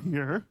start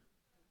here,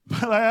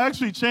 but I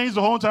actually changed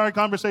the whole entire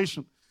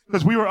conversation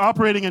because we were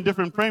operating in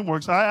different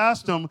frameworks. I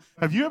asked him,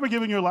 have you ever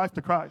given your life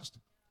to Christ?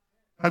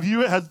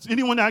 Has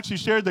anyone actually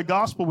shared the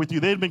gospel with you?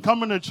 They'd been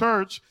coming to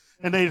church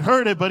and they'd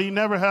heard it, but he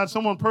never had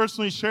someone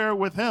personally share it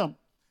with him.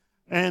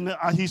 And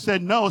he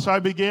said no, so I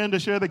began to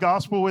share the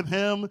gospel with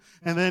him.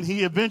 And then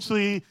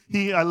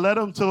I led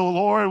him to the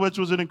Lord, which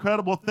was an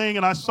incredible thing.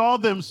 And I saw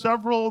them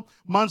several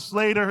months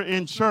later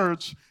in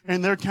church,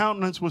 and their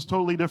countenance was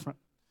totally different.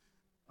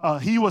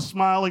 He was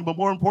smiling, but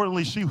more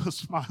importantly, she was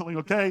smiling,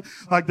 okay?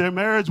 Like their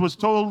marriage was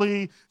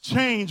totally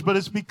changed, but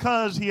it's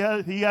because he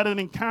had an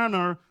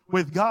encounter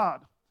with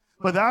God.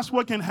 But that's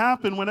what can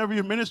happen whenever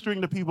you're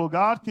ministering to people.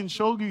 God can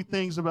show you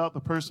things about the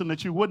person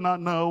that you would not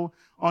know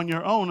on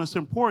your own. It's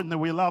important that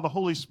we allow the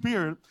Holy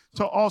Spirit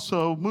to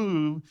also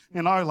move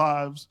in our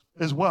lives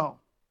as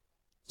well.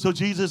 So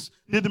Jesus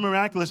did the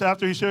miraculous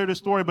after he shared his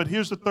story, but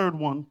here's the third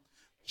one.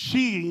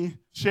 She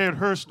shared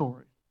her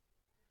story.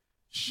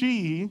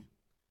 She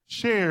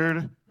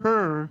shared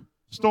her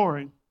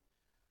story.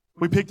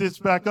 We picked this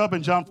back up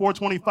in John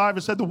 4:25.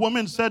 It said, the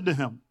woman said to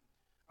him,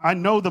 I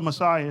know the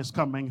Messiah is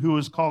coming, who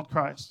is called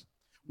Christ.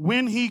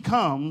 When he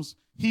comes,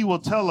 he will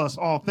tell us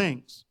all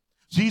things.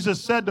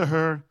 Jesus said to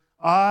her,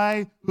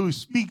 I who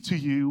speak to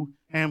you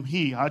am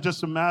he. I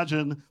just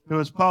imagine there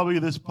was probably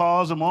this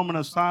pause, a moment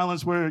of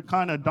silence where it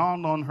kind of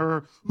dawned on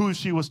her who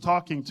she was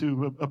talking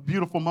to, a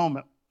beautiful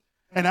moment.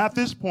 And at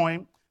this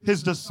point,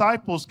 his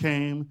disciples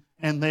came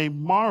and they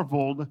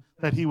marveled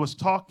that he was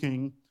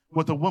talking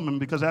with a woman,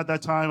 because at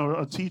that time,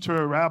 a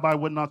teacher, a rabbi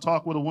would not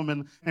talk with a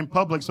woman in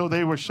public. So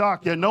they were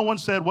shocked. Yet no one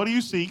said, what do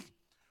you seek?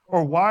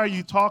 Or why are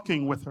you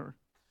talking with her?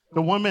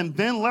 The woman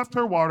then left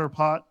her water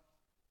pot,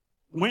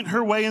 went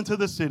her way into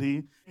the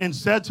city, and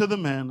said to the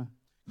men,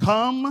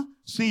 come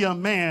see a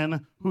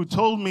man who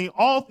told me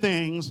all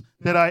things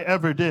that I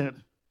ever did.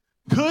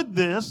 Could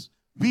this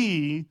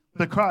be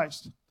the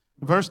Christ?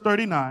 Verse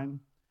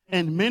 39,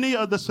 and many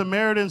of the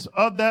Samaritans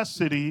of that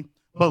city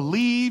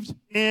believed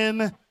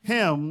in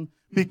him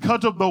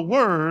because of the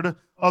word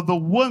of the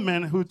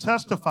woman who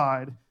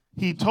testified,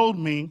 he told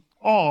me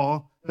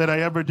all that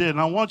I ever did.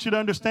 And I want you to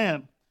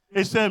understand,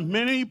 it said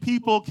many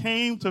people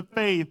came to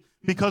faith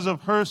because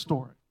of her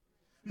story,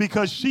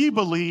 because she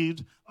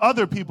believed,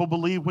 other people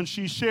believed when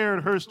she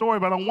shared her story.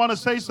 But I want to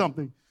say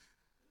something.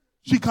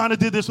 She kind of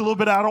did this a little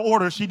bit out of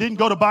order. She didn't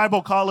go to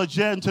Bible college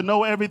yet and to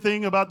know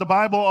everything about the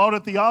Bible, all the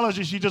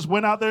theology. She just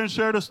went out there and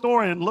shared a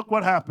story, and look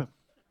what happened.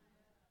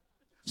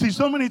 See,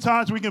 so many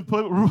times we can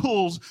put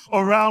rules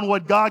around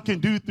what God can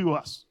do through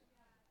us.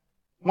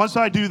 Once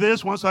I do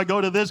this, once I go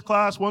to this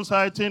class, once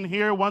I attend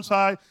here, once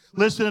I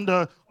listen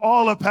to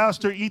all of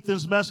Pastor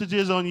Ethan's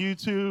messages on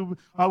YouTube,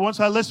 once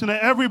I listen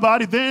to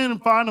everybody, then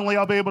finally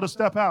I'll be able to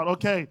step out.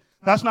 Okay,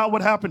 that's not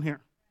what happened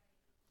here.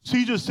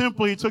 She just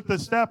simply took the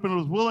step and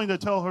was willing to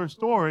tell her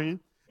story,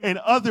 and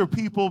other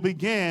people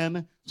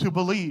began to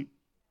believe.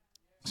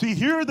 See,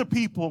 here are the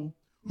people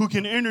who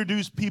can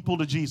introduce people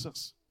to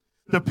Jesus.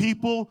 The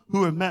people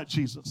who have met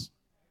Jesus.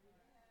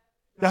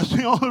 That's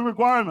the only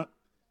requirement.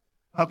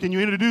 How can you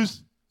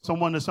introduce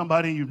someone to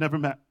somebody you've never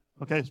met?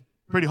 Okay, it's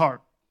pretty hard.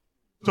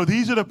 So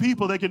these are the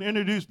people that can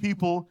introduce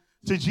people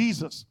to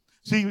Jesus.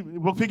 See,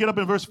 we'll pick it up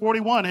in verse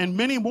 41. And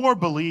many more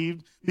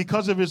believed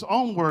because of his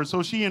own word.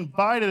 So she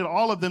invited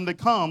all of them to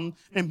come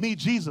and meet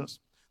Jesus.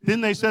 Then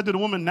they said to the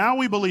woman, now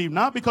we believe,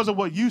 not because of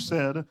what you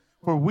said,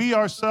 for we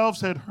ourselves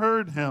had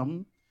heard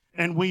him,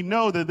 and we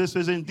know that this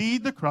is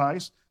indeed the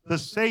Christ, the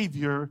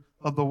Savior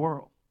of the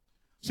world.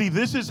 See,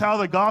 this is how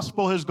the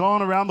gospel has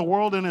gone around the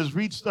world and has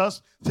reached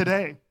us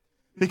today.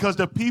 Because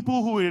the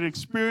people who had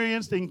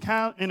experienced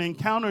and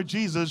encountered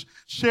Jesus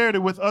shared it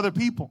with other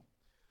people.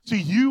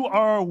 See, you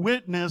are a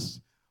witness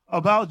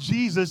about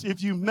Jesus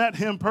if you met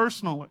him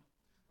personally.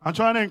 I'm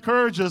trying to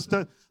encourage us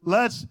to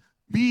let's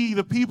be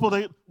the people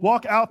that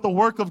walk out the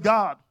work of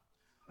God.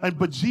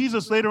 But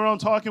Jesus later on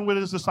talking with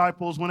his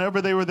disciples,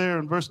 whenever they were there,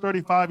 in verse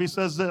 35, he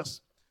says this.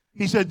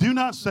 He said, do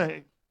not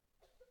say,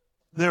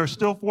 there are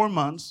still 4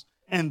 months,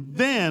 and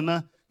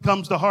then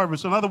comes the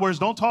harvest. In other words,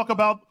 don't talk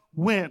about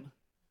when.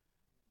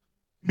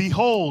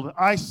 Behold,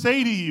 I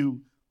say to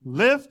you,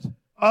 lift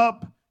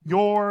up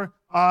your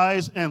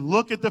eyes and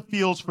look at the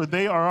fields, for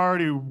they are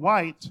already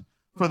white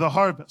for the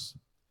harvest.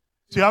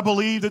 See, I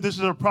believe that this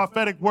is a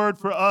prophetic word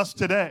for us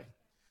today,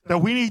 that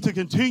we need to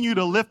continue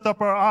to lift up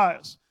our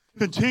eyes,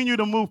 continue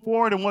to move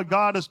forward in what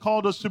God has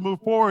called us to move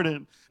forward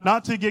in,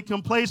 not to get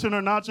complacent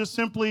or not just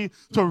simply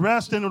to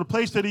rest in the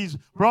place that he's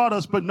brought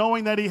us, but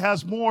knowing that he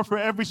has more for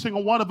every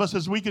single one of us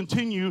as we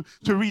continue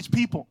to reach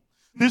people.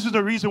 This is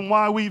the reason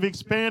why we've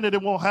expanded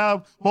and we'll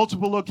have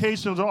multiple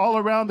locations all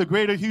around the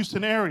greater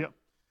Houston area.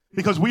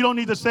 Because we don't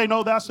need to say,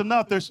 no, that's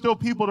enough. There's still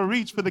people to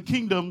reach for the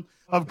kingdom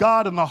of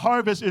God, and the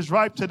harvest is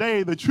ripe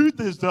today. The truth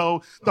is,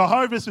 though, the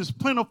harvest is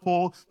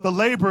plentiful. The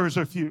laborers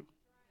are few.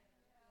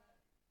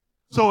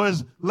 So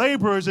as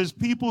laborers, as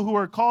people who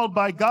are called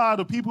by God,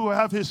 or people who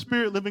have his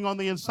spirit living on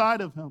the inside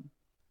of him,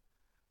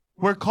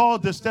 we're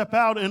called to step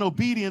out in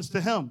obedience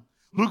to him.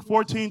 Luke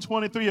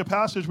 14:23, a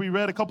passage we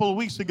read a couple of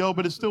weeks ago,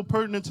 but it's still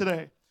pertinent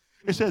today.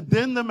 It said,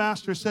 then the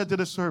master said to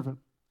the servant,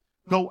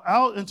 go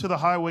out into the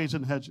highways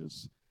and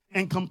hedges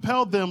and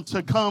compel them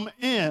to come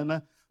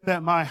in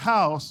that my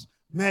house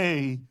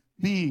may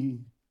be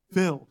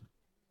filled.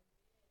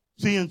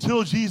 See,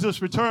 until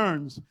Jesus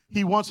returns,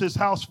 he wants his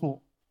house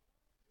full.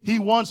 He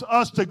wants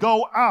us to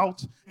go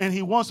out, and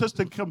he wants us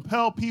to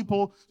compel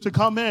people to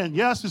come in.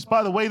 Yes, it's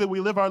by the way that we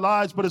live our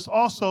lives, but it's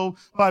also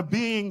by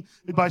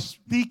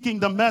speaking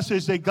the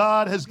message that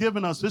God has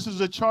given us. This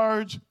is a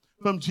charge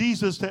from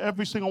Jesus to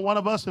every single one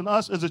of us and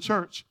us as a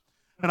church.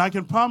 And I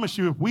can promise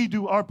you, if we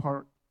do our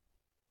part,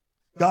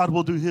 God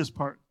will do his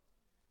part.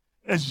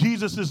 As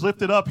Jesus is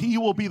lifted up, he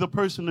will be the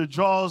person that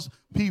draws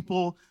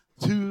people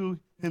to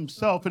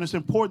himself. And it's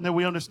important that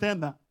we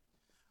understand that.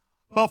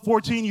 About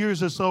 14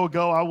 years or so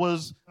ago, I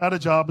was at a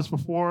job. It's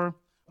before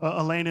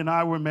Elaine and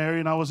I were married,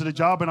 and I was at a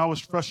job, and I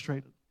was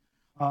frustrated.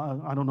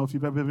 I don't know if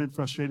you've ever been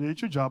frustrated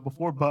at your job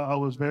before, but I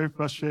was very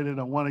frustrated.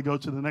 I want to go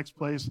to the next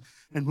place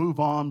and move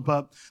on.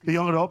 But the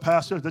young adult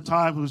pastor at the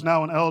time, who's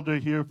now an elder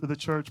here for the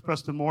church,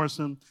 Preston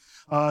Morrison,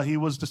 he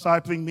was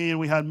discipling me, and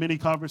we had many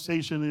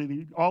conversations, and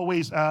he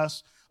always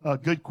asked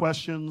good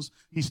questions.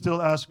 He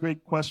still asks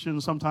great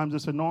questions. Sometimes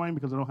it's annoying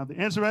because I don't have the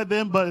answer right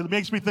then, but it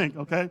makes me think,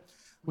 okay?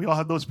 We all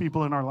have those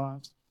people in our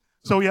lives.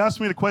 So he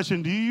asked me the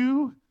question,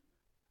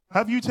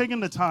 have you taken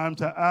the time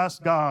to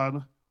ask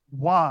God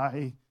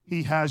why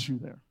he has you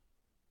there?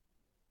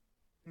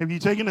 Have you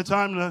taken the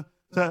time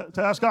to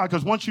ask God?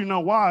 Because once you know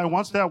why,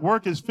 once that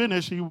work is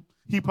finished,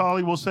 he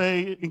probably will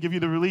say and give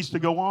you the release to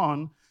go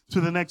on to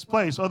the next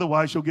place.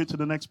 Otherwise, you'll get to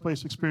the next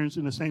place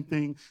experiencing the same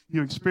thing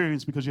you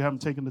experienced because you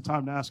haven't taken the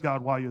time to ask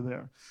God why you're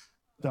there.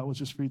 That was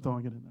just free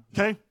throwing it in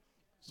there. Okay?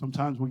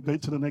 Sometimes we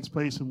get to the next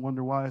place and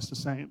wonder why it's the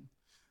same.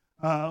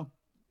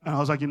 And I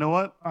was like, you know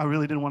what? I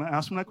really didn't want to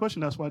ask him that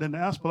question. That's why I didn't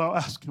ask, but I'll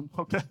ask him,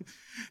 okay?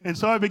 And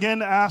so I began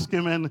to ask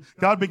him, and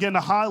God began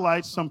to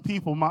highlight some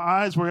people. My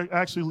eyes were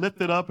actually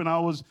lifted up, and I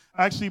was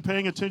actually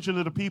paying attention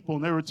to the people.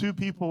 And there were 2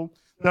 people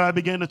that I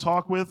began to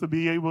talk with, to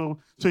be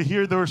able to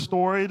hear their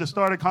story, to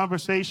start a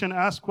conversation,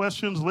 ask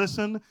questions,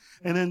 listen,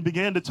 and then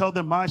began to tell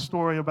them my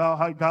story about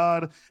how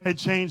God had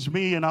changed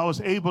me, and I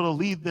was able to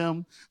lead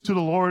them to the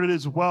Lord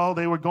as well.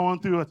 They were going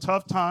through a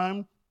tough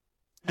time.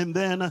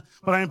 But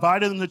I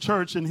invited them to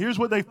church, and here's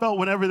what they felt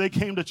whenever they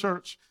came to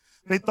church.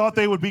 They thought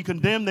they would be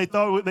condemned. They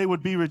thought they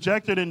would be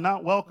rejected and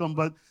not welcome,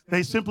 but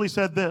they simply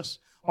said this.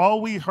 All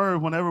we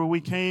heard whenever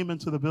we came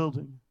into the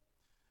building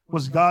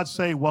was God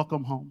say,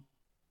 welcome home.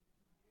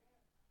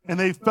 And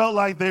they felt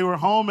like they were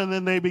home, and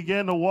then they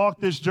began to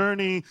walk this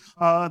journey.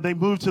 They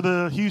moved to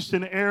the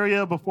Houston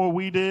area before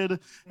we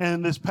did.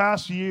 And this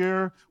past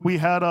year, we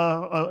had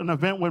an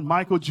event with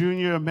Michael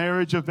Jr., a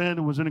marriage event.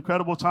 It was an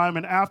incredible time.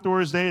 And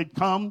afterwards, they had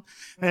come,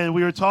 and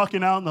we were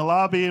talking out in the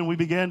lobby, and we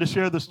began to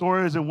share the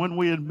stories and when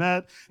we had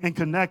met and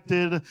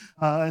connected.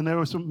 And there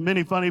were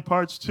many funny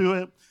parts to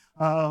it.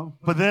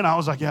 But then I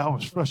was like, I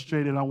was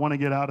frustrated. I want to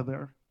get out of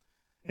there.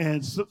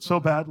 And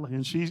so badly.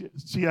 And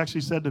she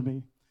actually said to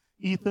me,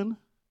 Ethan,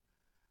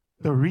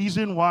 the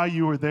reason why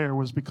you were there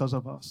was because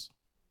of us.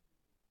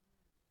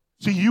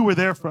 See, you were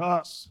there for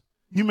us.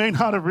 You may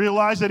not have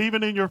realized that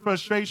even in your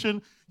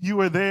frustration, you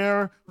were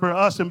there for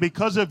us. And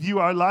because of you,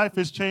 our life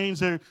has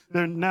changed.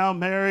 They're now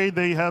married.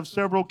 They have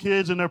several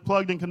kids, and they're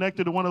plugged and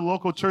connected to one of the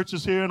local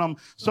churches here. And I'm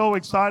so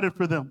excited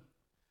for them.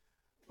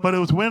 But it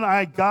was when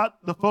I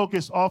got the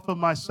focus off of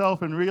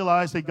myself and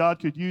realized that God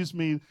could use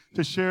me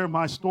to share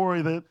my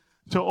story, that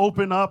to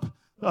open up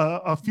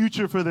a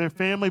future for their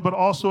family, but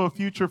also a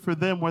future for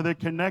them where they're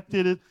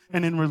connected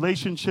and in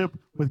relationship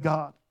with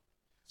God.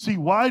 See,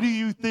 why do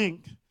you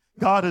think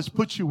God has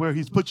put you where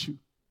he's put you?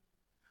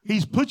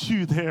 He's put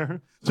you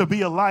there to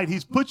be a light.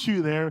 He's put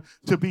you there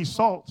to be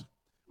salt.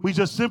 We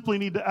just simply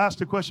need to ask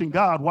the question,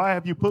 God, why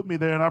have you put me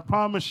there? And I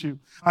promise you,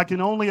 I can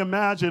only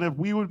imagine if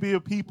we would be a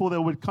people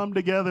that would come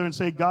together and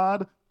say,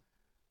 God,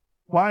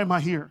 why am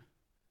I here?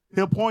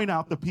 He'll point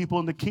out the people,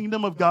 and the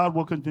kingdom of God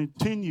will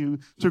continue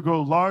to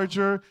grow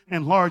larger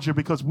and larger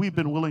because we've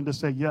been willing to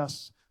say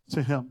yes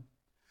to him.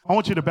 I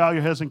want you to bow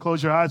your heads and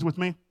close your eyes with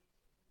me.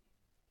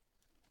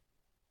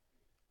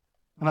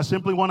 And I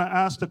simply want to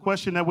ask the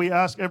question that we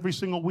ask every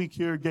single week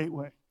here at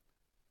Gateway.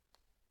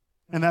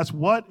 And that's,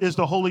 what is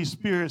the Holy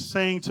Spirit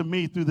saying to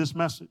me through this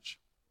message?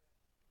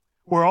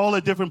 We're all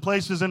at different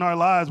places in our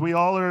lives. We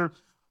all are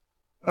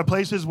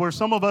places where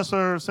some of us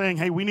are saying,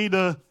 hey, we need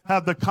to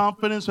have the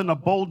confidence and the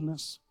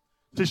boldness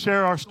to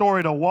share our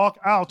story, to walk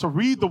out, to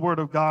read the Word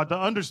of God, to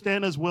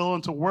understand his will,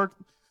 and to work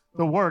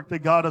the work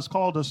that God has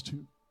called us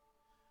to.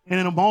 And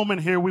in a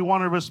moment here, we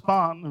want to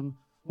respond. And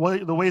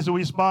the ways that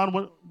we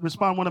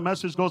respond when a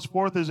message goes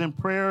forth is in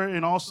prayer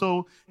and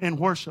also in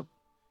worship.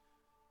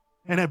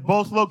 And at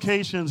both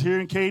locations, here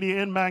in Katy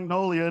and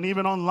Magnolia, and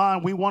even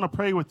online, we want to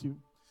pray with you.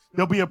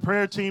 There'll be a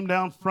prayer team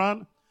down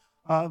front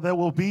that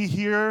will be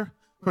here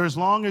for as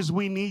long as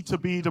we need to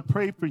be to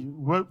pray for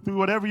you, through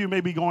whatever you may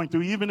be going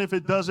through, even if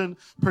it doesn't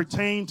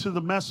pertain to the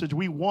message.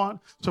 We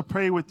want to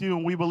pray with you,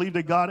 and we believe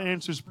that God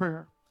answers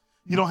prayer.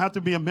 You don't have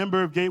to be a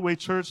member of Gateway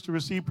Church to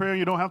receive prayer.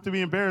 You don't have to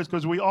be embarrassed,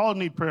 because we all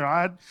need prayer.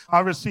 I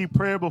received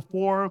prayer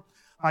before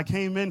I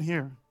came in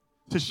here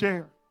to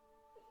share.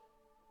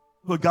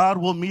 But God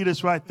will meet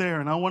us right there,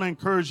 and I want to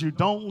encourage you,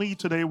 don't leave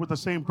today with the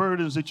same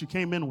burdens that you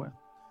came in with.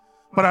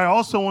 But I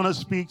also want to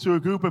speak to a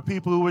group of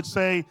people who would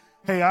say,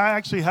 hey, I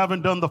actually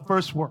haven't done the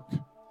first work.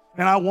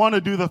 And I want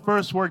to do the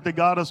first work that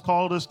God has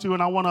called us to.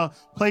 And I want to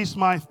place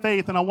my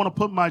faith, and I want to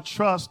put my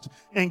trust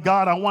in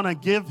God. I want to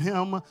give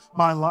him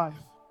my life.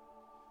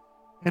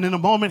 And in a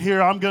moment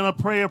here, I'm going to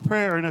pray a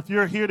prayer. And if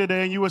you're here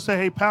today and you would say,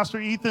 hey,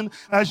 Pastor Ethan,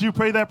 as you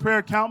pray that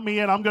prayer, count me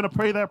in. I'm going to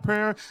pray that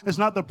prayer. It's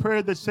not the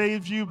prayer that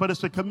saves you, but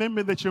it's a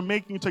commitment that you're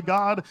making to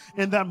God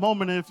in that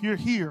moment. And if you're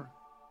here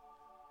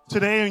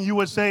today and you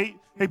would say,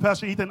 hey,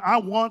 Pastor Ethan, I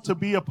want to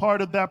be a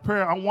part of that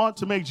prayer. I want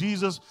to make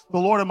Jesus the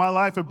Lord of my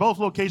life at both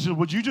locations.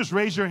 Would you just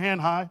raise your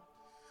hand high?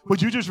 Would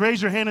you just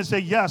raise your hand and say,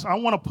 yes, I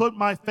want to put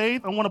my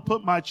faith, I want to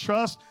put my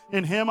trust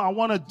in him. I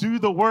want to do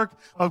the work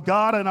of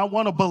God, and I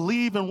want to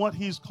believe in what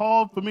he's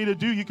called for me to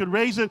do. You can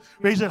raise it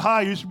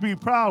high. You should be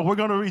proud. We're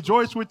going to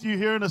rejoice with you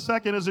here in a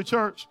second as a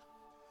church.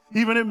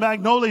 Even in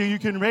Magnolia, you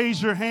can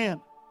raise your hand.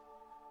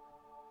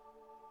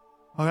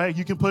 All right,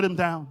 you can put him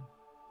down.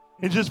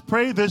 And just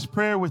pray this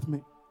prayer with me.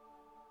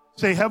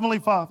 Say, Heavenly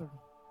Father,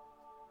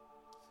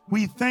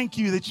 we thank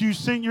you that you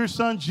sent your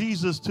son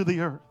Jesus to the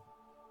earth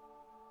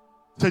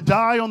to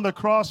die on the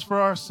cross for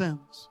our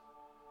sins.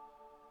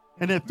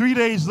 And that 3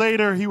 days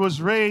later, he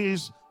was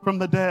raised from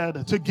the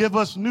dead to give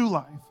us new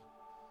life,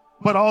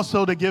 but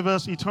also to give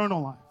us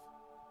eternal life.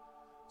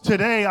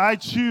 Today, I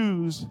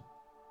choose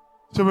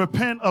to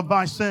repent of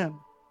my sin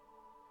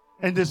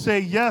and to say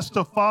yes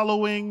to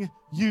following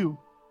you.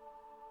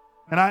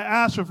 And I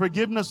ask for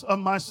forgiveness of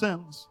my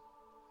sins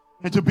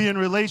and to be in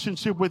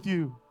relationship with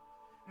you.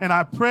 And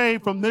I pray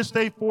from this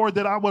day forward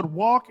that I would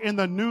walk in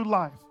the new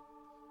life,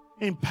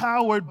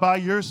 empowered by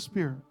your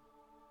Spirit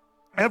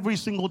every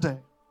single day.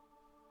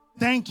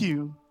 Thank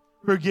you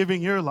for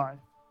giving your life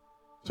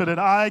so that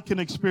I can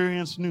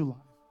experience new life.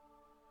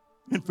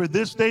 And for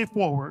this day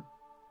forward,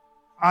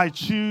 I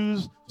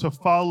choose to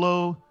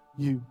follow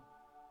you.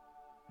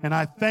 And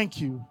I thank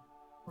you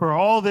for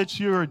all that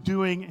you are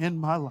doing in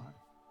my life.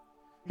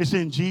 It's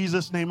in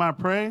Jesus' name I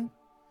pray.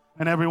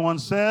 And everyone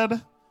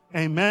said,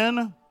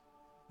 amen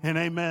and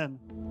amen.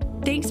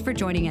 Thanks for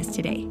joining us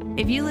today.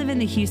 If you live in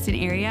the Houston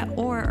area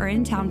or are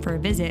in town for a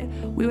visit,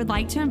 we would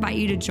like to invite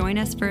you to join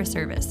us for a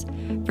service.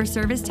 For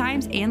service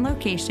times and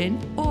location,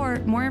 or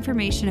more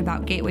information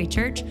about Gateway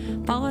Church,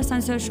 follow us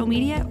on social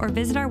media or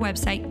visit our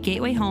website,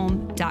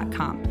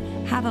 gatewayhome.com.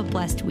 Have a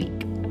blessed week.